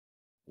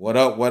What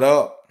up? What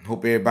up?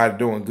 Hope everybody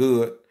doing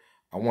good.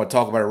 I want to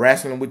talk about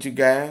wrestling with you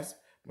guys.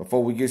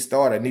 Before we get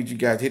started, I need you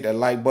guys to hit that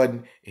like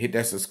button, hit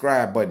that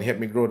subscribe button, help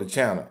me grow the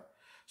channel.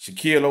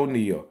 Shaquille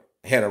O'Neal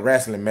had a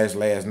wrestling match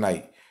last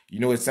night. You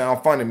know, it sounds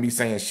funny me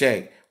saying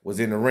Shaq was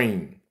in the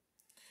ring,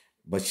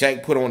 but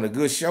Shaq put on a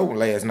good show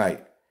last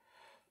night.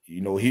 You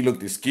know, he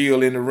looked at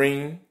skill in the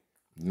ring.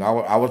 You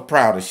know, I was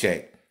proud of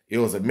Shaq. It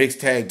was a mixed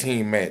tag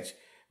team match.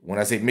 When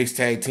I say mixed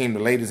tag team,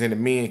 the ladies and the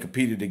men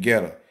competed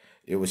together.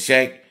 It was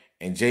Shaq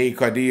and Jade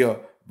Cargill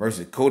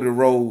versus Cody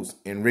Rhodes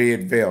and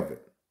Red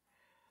Velvet.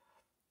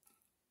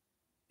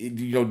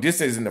 You know, this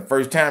isn't the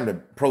first time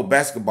that pro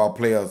basketball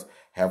players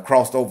have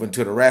crossed over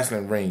into the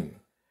wrestling ring.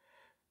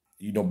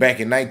 You know, back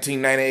in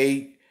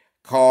 1998,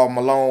 Karl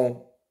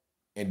Malone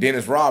and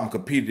Dennis Rodman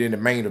competed in the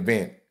main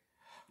event.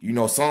 You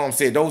know, some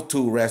said those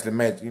two wrestling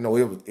matches, you know,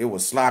 it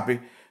was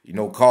sloppy. You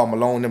know, Karl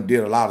Malone them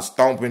did a lot of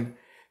stomping.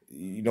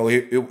 You know,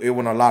 it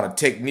wasn't a lot of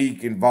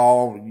technique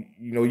involved.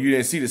 You know, you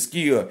didn't see the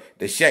skill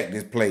that Shaq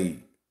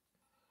displayed.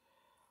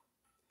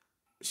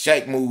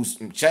 Shaq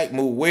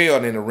moved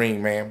well in the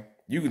ring, man.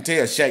 You can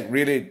tell Shaq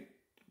really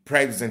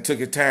practiced and took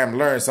his time to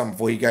learn something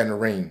before he got in the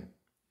ring.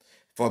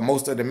 For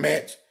most of the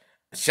match,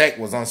 Shaq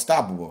was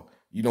unstoppable.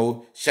 You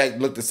know, Shaq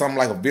looked at something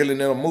like a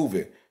villain in a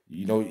movie.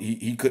 You know,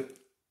 they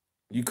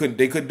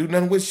couldn't do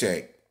nothing with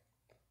Shaq.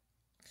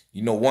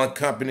 You know, one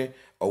company,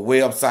 a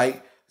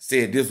website,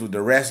 said this was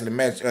the wrestling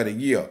match of the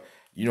year.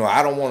 You know,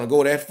 I don't want to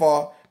go that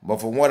far, but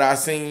from what I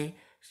seen,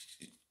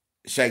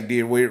 Shaq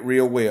did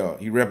real well.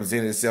 He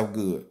represented himself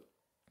good.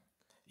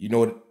 You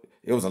know,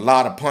 it was a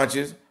lot of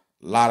punches,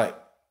 a lot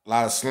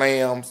of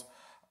slams.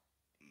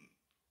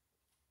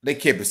 They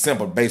kept it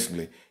simple,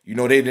 basically. You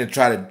know, they didn't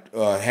try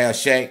to have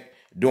Shaq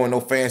doing no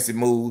fancy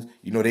moves.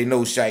 You know, they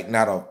know Shaq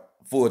not a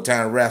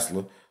full-time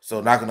wrestler,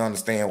 so I can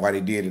understand why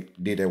they did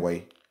that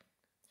way.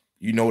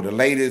 You know, the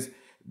ladies,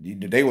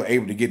 they were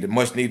able to get the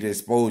much-needed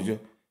exposure.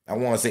 I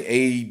want to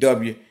say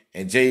AEW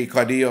and Jade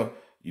Cargill,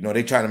 you know,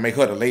 they trying to make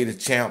her the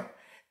latest champ,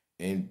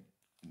 and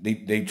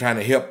they trying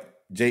to help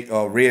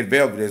Red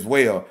Velvet as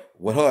well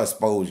with her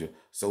exposure.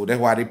 So that's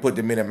why they put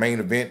them in the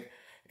main event,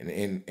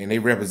 and they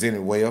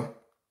represented well.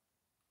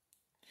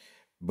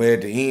 But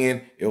at the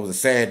end, it was a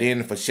sad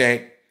ending for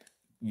Shaq.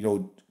 You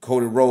know,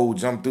 Cody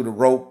Rhodes jumped through the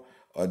rope,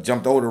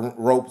 jumped over the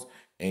ropes,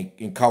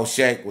 and caught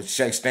Shaq, with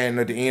Shaq standing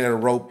at the end of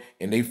the rope,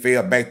 and they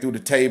fell back through the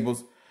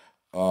tables.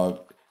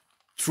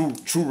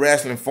 True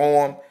wrestling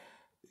form.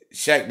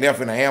 Shaq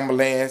left in an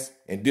ambulance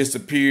and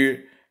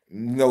disappeared. You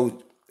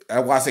know,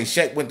 that's why I say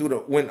Shaq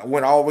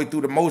went all the way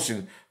through the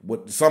motion.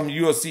 What some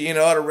you'll see any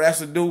other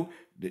wrestler do,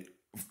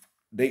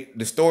 the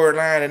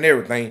storyline and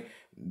everything,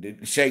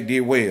 Shaq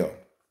did well.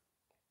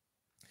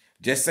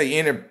 Just say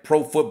any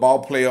pro football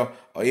player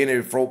or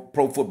any pro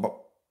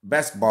football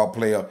basketball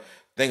player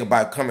think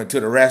about coming to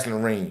the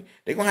wrestling ring,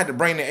 they're going to have to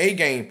bring the A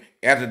game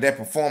after that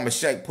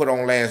performance Shaq put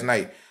on last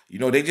night. You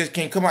know, they just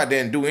can't come out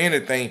there and do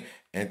anything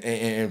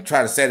and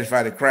try to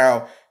satisfy the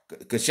crowd,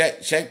 because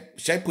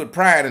Shaq put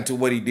pride into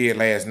what he did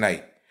last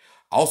night.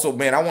 Also,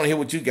 man, I want to hear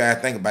what you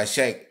guys think about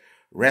Shaq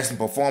wrestling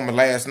performance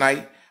last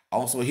night.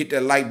 Also, hit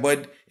that like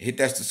button, hit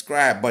that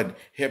subscribe button.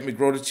 Help me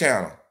grow the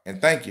channel. And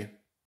thank you.